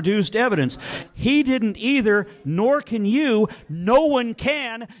has produced evidence. He didn't either, nor can you. No one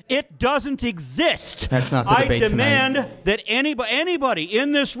can. It doesn't exist. That's not the debate tonight. I demand that anybody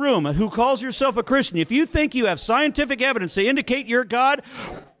in this room who calls yourself a Christian, if you think you have scientific evidence to indicate you're God,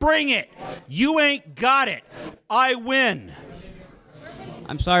 bring it. You ain't got it. I win.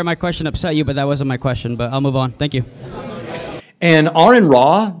 I'm sorry my question upset you, but that wasn't my question, but I'll move on. Thank you. And Aron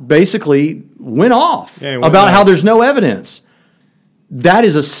Ra basically went off about how there's no evidence. That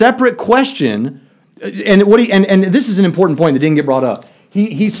is a separate question. And what and this is an important point that didn't get brought up.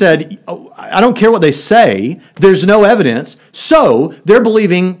 He said, oh, I don't care what they say. There's no evidence. So they're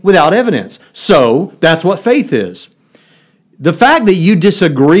believing without evidence. So that's what faith is. The fact that you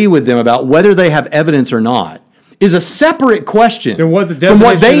disagree with them about whether they have evidence or not is a separate question from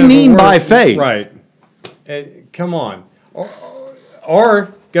what they mean by faith. Right. Come on.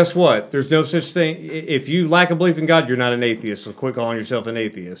 Or guess what? There's no such thing. If you lack a belief in God, you're not an atheist. So quit calling yourself an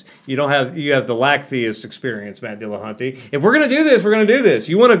atheist. You have the lack theist experience, Matt Dillahunty. If we're going to do this, we're going to do this.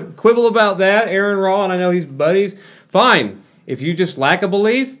 You want to quibble about that, Aron Ra, and I know he's buddies. Fine. If you just lack a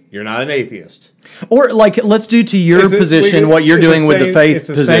belief, you're not an atheist. Or like, let's do to your position what you're doing with the faith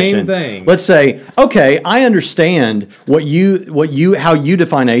position. Same thing. Let's say, okay, I understand how you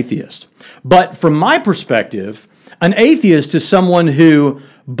define atheist, but from my perspective, an atheist is someone who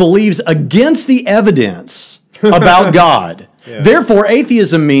believes against the evidence about God. Yeah. Therefore,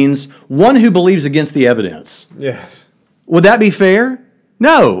 atheism means one who believes against the evidence. Yes. Would that be fair?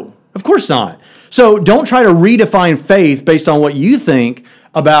 No, of course not. So don't try to redefine faith based on what you think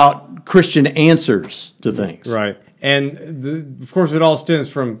about Christian answers to things. Right. And of course, it all stems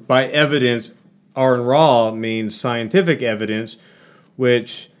from, by evidence, Aron Ra means scientific evidence,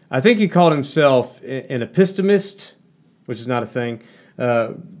 which I think he called himself an epistemist, which is not a thing.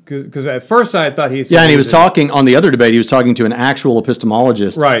 Because at first I thought he said... Yeah, and he was talking, on the other debate, he was talking to an actual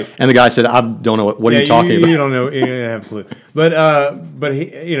epistemologist. Right. And the guy said, I don't know, what are you talking about? You don't know, you don't have a clue. But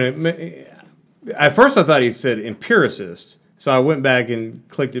he, at first I thought he said empiricist. So I went back and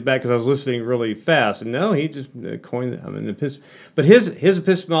clicked it back because I was listening really fast. And no, he just coined an epistemology. But his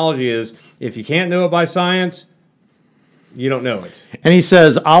epistemology is, if you can't know it by science, you don't know it. And he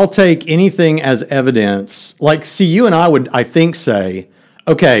says, I'll take anything as evidence. Like, see, you and I would, I think, say,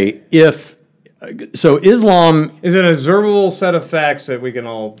 okay, so Islam... is an observable set of facts that we can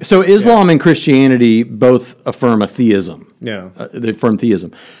all... So Islam and Christianity both affirm a theism. Yeah. They affirm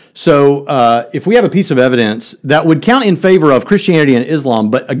theism. So if we have a piece of evidence that would count in favor of Christianity and Islam,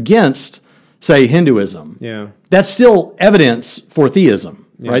 but against, say, Hinduism, that's still evidence for theism.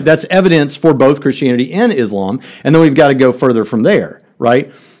 Yeah. Right, that's evidence for both Christianity and Islam, and then we've got to go further from there,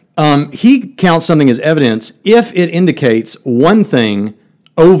 right? He counts something as evidence if it indicates one thing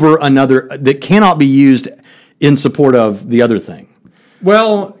over another that cannot be used in support of the other thing.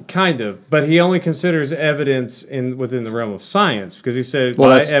 Well, kind of, but he only considers evidence within the realm of science, because he said,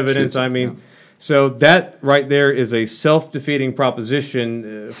 well, by evidence, I mean... Yeah. So that right there is a self-defeating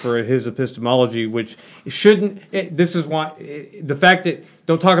proposition for his epistemology, which shouldn't. This is why the fact that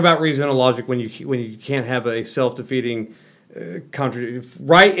don't talk about reason and logic when you can't have a self-defeating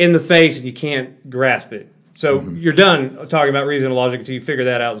right in the face and you can't grasp it. So you're done talking about reason and logic until you figure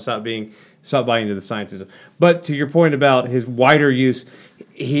that out and stop buying into the scientism. But to your point about his wider use,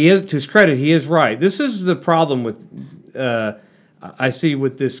 he is, to his credit, he is right. This is the problem with. I see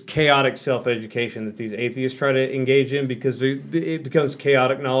with this chaotic self-education that these atheists try to engage in, because it becomes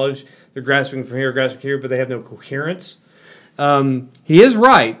chaotic knowledge. They're grasping from here, grasping here, but they have no coherence. He is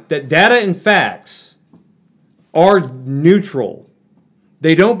right that data and facts are neutral.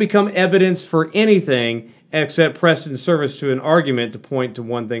 They don't become evidence for anything except pressed in service to an argument to point to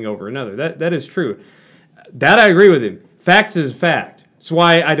one thing over another. That is true. That I agree with him. Fact is fact. That's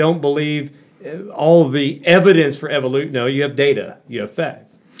why I don't believe all the evidence for evolution. No, you have data. You have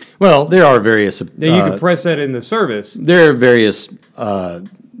fact. Well, there are various... Then you can press that in the service. There are various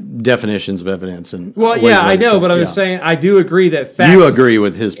definitions of evidence. And well, yeah, I know, but I'm just saying, I do agree that facts... You agree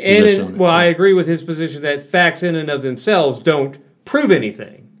with his position. I agree with his position that facts in and of themselves don't prove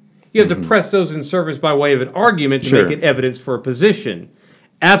anything. You have to press those in service by way of an argument to Sure. make it evidence for a position.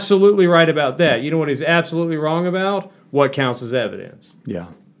 Absolutely right about that. You know what he's absolutely wrong about? What counts as evidence. Yeah.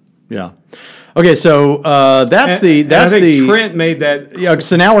 Yeah. Okay, so that's And I think the Trent made that. Yeah.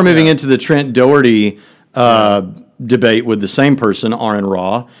 So now we're moving into the Trent Dougherty debate with the same person, Aron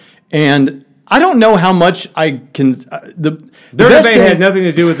Ra, and I don't know how much I can. Their debate had nothing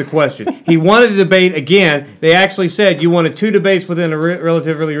to do with the question. He wanted to debate again. They actually said you wanted 2 debates within a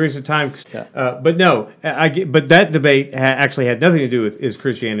relatively recent time. But no, but that debate actually had nothing to do with is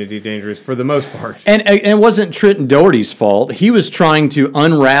Christianity dangerous for the most part. And it wasn't Trent Dougherty's fault. He was trying to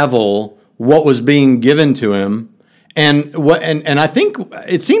unravel what was being given to him. And I think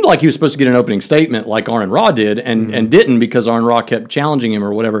it seemed like he was supposed to get an opening statement like Aron Ra did, and didn't because Aron Ra kept challenging him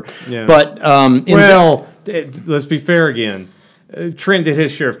or whatever. Yeah. But let's be fair again. Trent did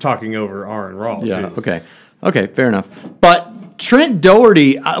his share of talking over Aron Ra. Yeah. Too. Okay. Fair enough. But Trent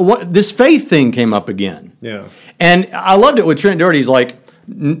Dougherty, this faith thing came up again. Yeah. And I loved it with Trent Dougherty. He's like,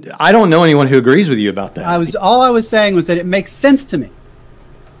 I don't know anyone who agrees with you about that. All I was saying was that it makes sense to me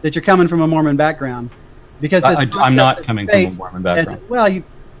that you're coming from a Mormon background. Because I'm not coming from a Mormon background.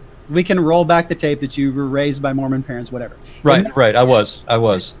 We can roll back the tape that you were raised by Mormon parents, whatever. Right. I was.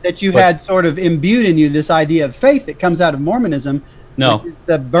 That you had sort of imbued in you this idea of faith that comes out of Mormonism. No. Which is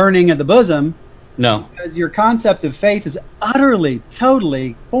the burning of the bosom. No. Because your concept of faith is utterly,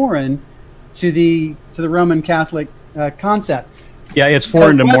 totally foreign to the Roman Catholic concept. Yeah, it's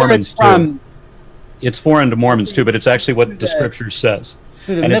foreign to Mormons too. It's foreign to Mormons too, but it's actually what the Scripture says.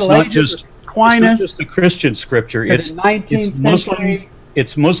 And it's not just Aquinas, it's not just the Christian Scripture. It's 19th Muslim.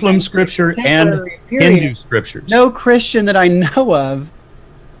 It's Muslim Scripture and Hindu Scriptures. No Christian that I know of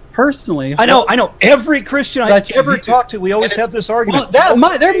personally. I know every Christian I ever talked to. We always have this argument.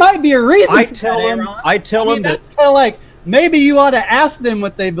 Well, there might be a reason. I tell them that that's kind of like maybe you ought to ask them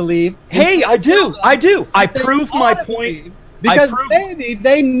what they believe. Hey, I do. I prove my point. Because maybe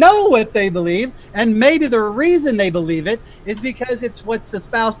they know what they believe, and maybe the reason they believe it is because it's what's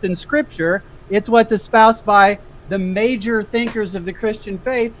espoused in Scripture. It's what's espoused by the major thinkers of the Christian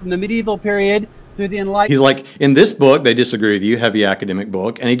faith from the medieval period through the Enlightenment. He's like, in this book, they disagree with you, heavy academic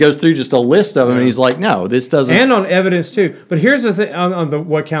book, and he goes through just a list of them, and he's like, no, this doesn't. And on evidence, too. But here's the thing on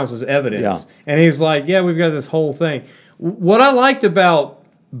what counts as evidence. Yeah. And he's like, yeah, we've got this whole thing. What I liked about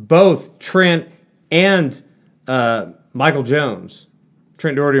both Trent and Michael Jones,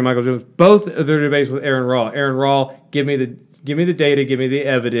 Trent Dougherty and Michael Jones, both of their debates with Aron Ra. Aron Ra, give me the data, give me the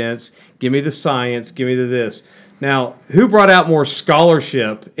evidence, give me the science, give me the this. Now, who brought out more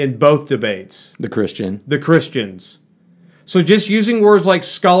scholarship in both debates? The Christian. The Christians. So just using words like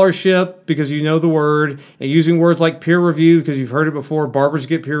scholarship because you know the word, and using words like peer review because you've heard it before. Barbers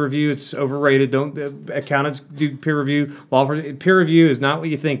get peer review; it's overrated. Don't accountants do peer review? Peer review is not what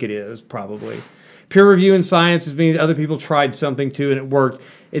you think it is, probably. Peer review in science is meaning other people tried something too and it worked.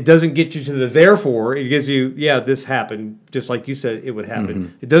 It doesn't get you to the therefore. It gives you, yeah, this happened, just like you said it would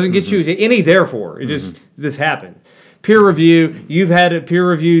happen. It doesn't get you to any therefore. It just, this happened. Peer review, you've had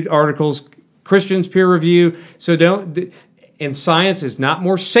peer-reviewed articles, Christians peer review, so don't, and science is not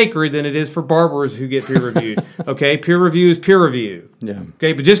more sacred than it is for barbers who get peer-reviewed. Okay, peer review is peer review. Yeah.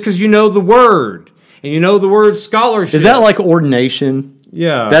 Okay, but just because you know the word, and you know the word scholarship. Is that like ordination?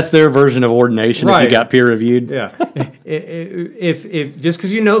 Yeah, that's their version of ordination. Right. If you got peer reviewed, yeah. if just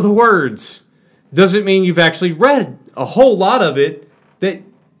because you know the words doesn't mean you've actually read a whole lot of it. That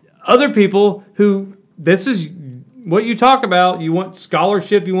other people who this is what you talk about. You want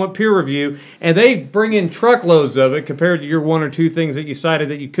scholarship, you want peer review, and they bring in truckloads of it compared to your one or two things that you cited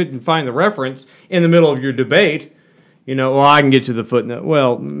that you couldn't find the reference in the middle of your debate. You know, well, I can get you the footnote.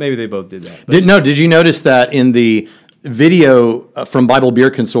 Well, maybe they both did that. Did you notice that in the video from Bible Beer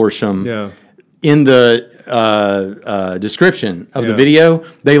Consortium, in the description of the video,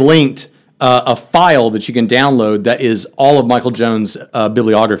 they linked a file that you can download that is all of Michael Jones'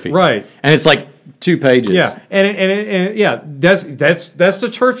 bibliography. Right. And it's like 2 pages. Yeah. And yeah, that's the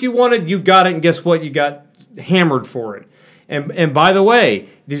turf you wanted. You got it, and guess what? You got hammered for it. And by the way,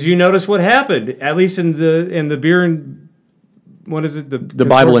 did you notice what happened? At least in the beer and what is it? The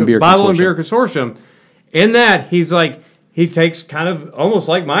Bible and Beer Consortium. In that, he's like, he takes kind of almost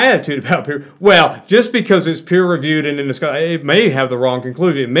like my attitude about peer. Well, just because it's peer reviewed and in the sky, it may have the wrong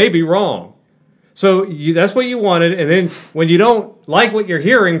conclusion. It may be wrong. So that's what you wanted. And then when you don't like what you're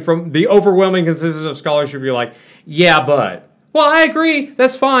hearing from the overwhelming consensus of scholarship, you're like, yeah, but. Well, I agree.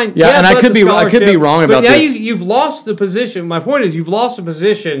 That's fine. Yeah, and I could be wrong about this. But you've lost the position. My point is, you've lost the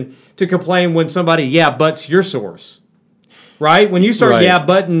position to complain when somebody, yeah, but's your source. right? When you start Right.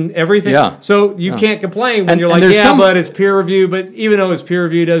 butting everything, Yeah. so you can't complain when And- you're and like, there's some- but it's peer review. But even though it's peer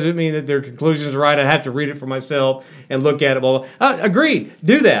review, doesn't mean that their conclusions are right. I have to read it for myself and look at it. Blah, blah. Agreed,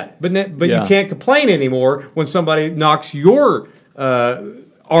 do that. But Yeah. you can't complain anymore when somebody knocks your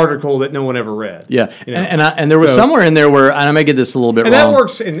article that no one ever read. Yeah, You know? and there was So- somewhere in there where, and I may get this a little bit and wrong. that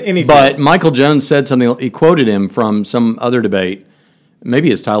works in any But field. Michael Jones said something. He quoted him from some other debate.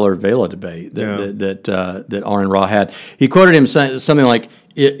 Maybe it's Tyler Vela debate that Aron Ra had. He quoted him saying something like,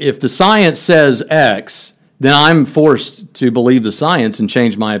 "If the science says X, then I'm forced to believe the science and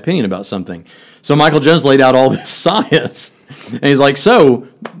change my opinion about something." So Michael Jones laid out all this science, and he's like, "So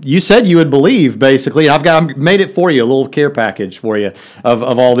you said you would believe, basically. And I've made it for you, a little care package for you of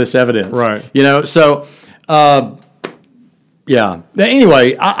all this evidence, Right? You know, so." Yeah.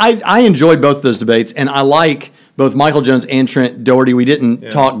 Anyway, I enjoyed both of those debates, and I like both Michael Jones and Trent Dougherty. We didn't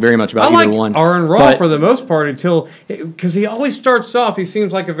talk very much about either one. Aron Ra but- for the most part because he always starts off. He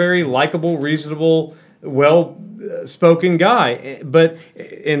seems like a very likable, reasonable, well-spoken guy. But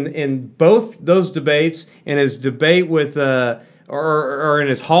in both those debates and his debate with or in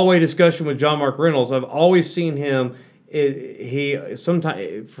his hallway discussion with John Mark Reynolds, I've always seen him. He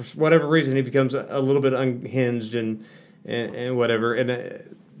sometimes, for whatever reason, he becomes a little bit unhinged and whatever.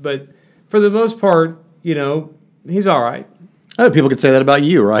 But for the most part, you know, he's all right. Oh, people could say that about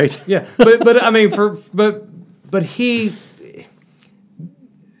you, right? Yeah, but I mean, but he.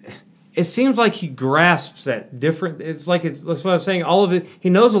 It seems like he grasps that different. It's like that's what I'm saying. All of it, he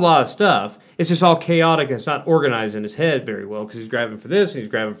knows a lot of stuff. It's just all chaotic and it's not organized in his head very well because he's grabbing for this and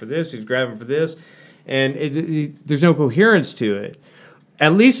he's grabbing for this, he's grabbing for this, and there's no coherence to it.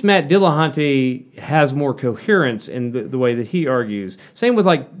 At least Matt Dillahunty has more coherence in the way that he argues. Same with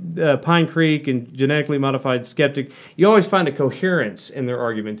like PineCreek and genetically modified skeptic. You always find a coherence in their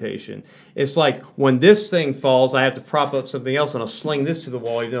argumentation. It's like when this thing falls, I have to prop up something else and I'll sling this to the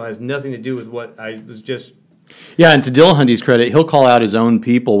wall, even though it has nothing to do with what I was just. Yeah, and to Dillahunty's credit, he'll call out his own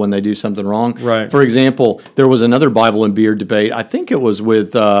people when they do something wrong. Right. For example, there was another Bible and Beard debate. I think it was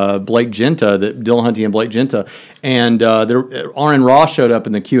with Blake Genta, Dillahunty and Blake Genta, and Aron Ra showed up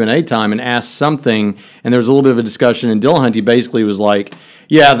in the Q&A time and asked something, and there was a little bit of a discussion, and Dillahunty basically was like,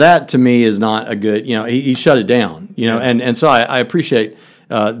 "Yeah, that to me is not a good," you know, he shut it down, you know, and so I appreciate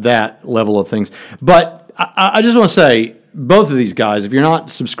that level of things. But I just want to say, both of these guys, if you're not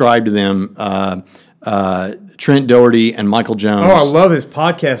subscribed to them, Trent Dougherty and Michael Jones. Oh, I love his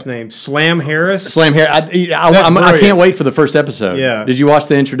podcast name, Slam Harris. Slam Harris. I can't wait for the first episode. Yeah. Did you watch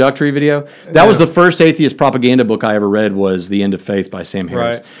the introductory video? That was the first atheist propaganda book I ever read. Was The End of Faith by Sam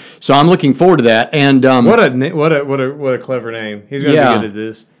Harris. Right. So I'm looking forward to that. And what a clever name. He's going to be good at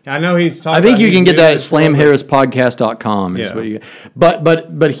this. I know he's talking. I think you can get that at slamharrispodcast.com. Yeah.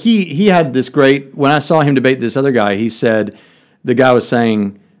 But he had this great. When I saw him debate this other guy, he said the guy was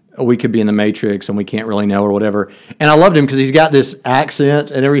saying, we could be in the Matrix and we can't really know or whatever. And I loved him because he's got this accent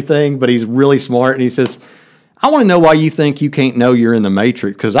and everything, but he's really smart. And he says, I want to know why you think you can't know you're in the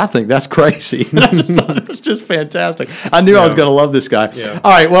Matrix, because I think that's crazy. And I just thought it was just fantastic. I knew I was going to love this guy. Yeah.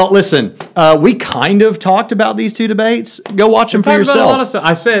 All right, well, listen, we kind of talked about these two debates. Go watch them for yourself. About a lot of stuff.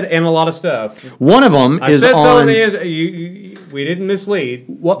 I said, and a lot of stuff. One of them is said on... so in the end, we didn't mislead.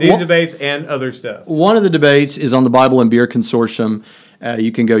 These debates and other stuff. One of the debates is on the Bible and Beer Consortium.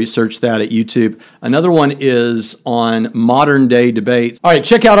 You can go search that at YouTube. Another one is on modern day debates. All right,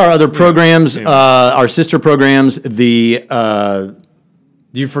 check out our other programs, our sister programs. You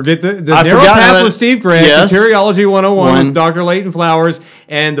forget the Narrow Path with Steve Grant, yes. Soteriology 101 with Dr. Leighton Flowers,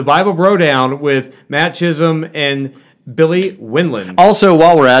 and the Bible Brodown with Matt Chisholm and Billy Winland. Also,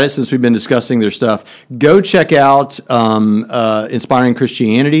 while we're at it, since we've been discussing their stuff, go check out Inspiring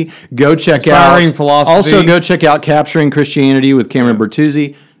Christianity. Go check Inspiring Philosophy. Also, go check out Capturing Christianity with Cameron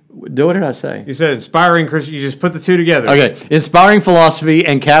Bertuzzi. What did I say? You said Inspiring Christianity. You just put the two together. Okay. Inspiring Philosophy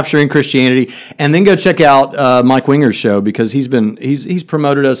and Capturing Christianity. And then go check out Mike Winger's show, because he's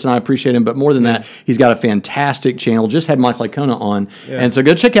promoted us and I appreciate him. But more than that, he's got a fantastic channel. Just had Mike Lycona on. Yeah. And so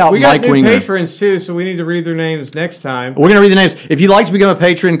go check out Mike Winger. We got new patrons too, so we need to read their names next time. We're going to read the names. If you'd like to become a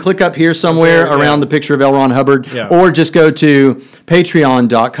patron, click up here somewhere around the picture of L. Ron Hubbard. Yeah. Or just go to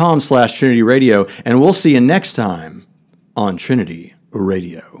patreon.com/Trinity Radio. And we'll see you next time on Trinity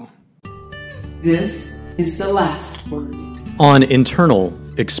Radio. This is the last word. On internal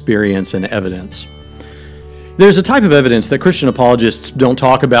experience and evidence. There's a type of evidence that Christian apologists don't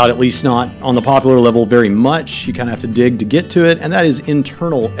talk about, at least not on the popular level very much. You kind of have to dig to get to it, and that is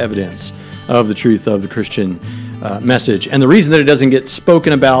internal evidence of the truth of the Christian message. And the reason that it doesn't get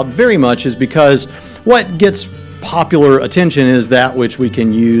spoken about very much is because what gets popular attention is that which we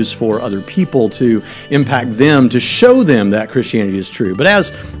can use for other people to impact them, to show them that Christianity is true. But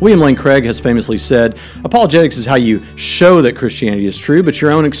as William Lane Craig has famously said, apologetics is how you show that Christianity is true, but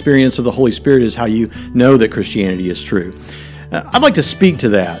your own experience of the Holy Spirit is how you know that Christianity is true. I'd like to speak to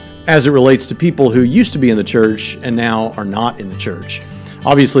that as it relates to people who used to be in the church and now are not in the church.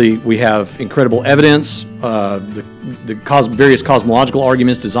 Obviously, we have incredible evidence, various cosmological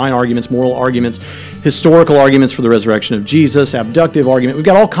arguments, design arguments, moral arguments, historical arguments for the resurrection of Jesus, abductive argument. We've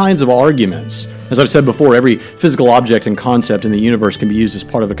got all kinds of arguments. As I've said before, every physical object and concept in the universe can be used as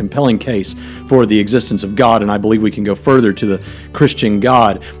part of a compelling case for the existence of God, and I believe we can go further to the Christian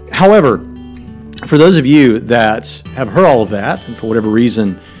God. However, for those of you that have heard all of that, and for whatever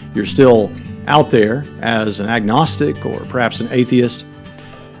reason you're still out there as an agnostic or perhaps an atheist,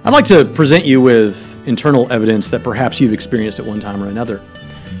 I'd like to present you with internal evidence that perhaps you've experienced at one time or another.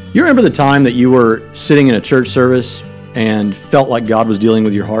 You remember the time that you were sitting in a church service and felt like God was dealing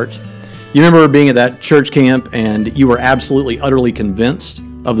with your heart? You remember being at that church camp and you were absolutely, utterly convinced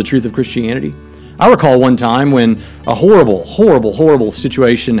of the truth of Christianity? I recall one time when a horrible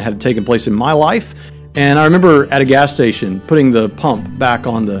situation had taken place in my life, and I remember at a gas station putting the pump back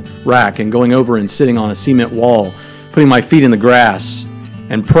on the rack and going over and sitting on a cement wall, putting my feet in the grass,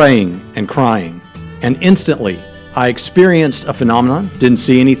 and praying and crying. And instantly, I experienced a phenomenon, didn't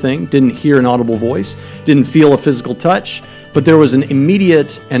see anything, didn't hear an audible voice, didn't feel a physical touch, but there was an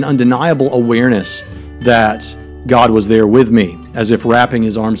immediate and undeniable awareness that God was there with me, as if wrapping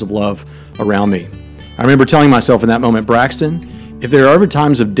his arms of love around me. I remember telling myself in that moment, Braxton, if there are ever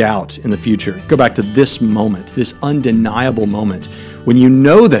times of doubt in the future, go back to this moment, this undeniable moment, when you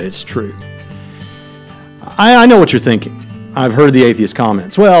know that it's true. I know what you're thinking. I've heard the atheist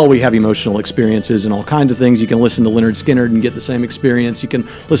comments. Well, we have emotional experiences and all kinds of things. You can listen to Leonard Skinner and get the same experience. You can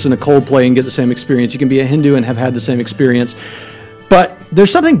listen to Coldplay and get the same experience. You can be a Hindu and have had the same experience. But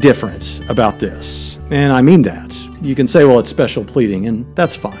there's something different about this, and I mean that. You can say, well, it's special pleading, and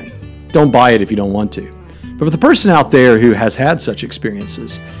that's fine. Don't buy it if you don't want to. But for the person out there who has had such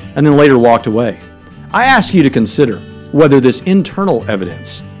experiences and then later walked away, I ask you to consider whether this internal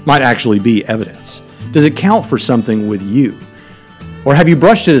evidence might actually be evidence. Does it count for something with you? Or have you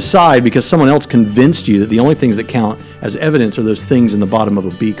brushed it aside because someone else convinced you that the only things that count as evidence are those things in the bottom of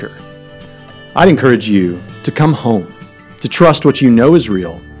a beaker? I'd encourage you to come home, to trust what you know is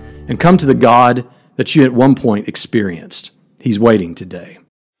real, and come to the God that you at one point experienced. He's waiting today.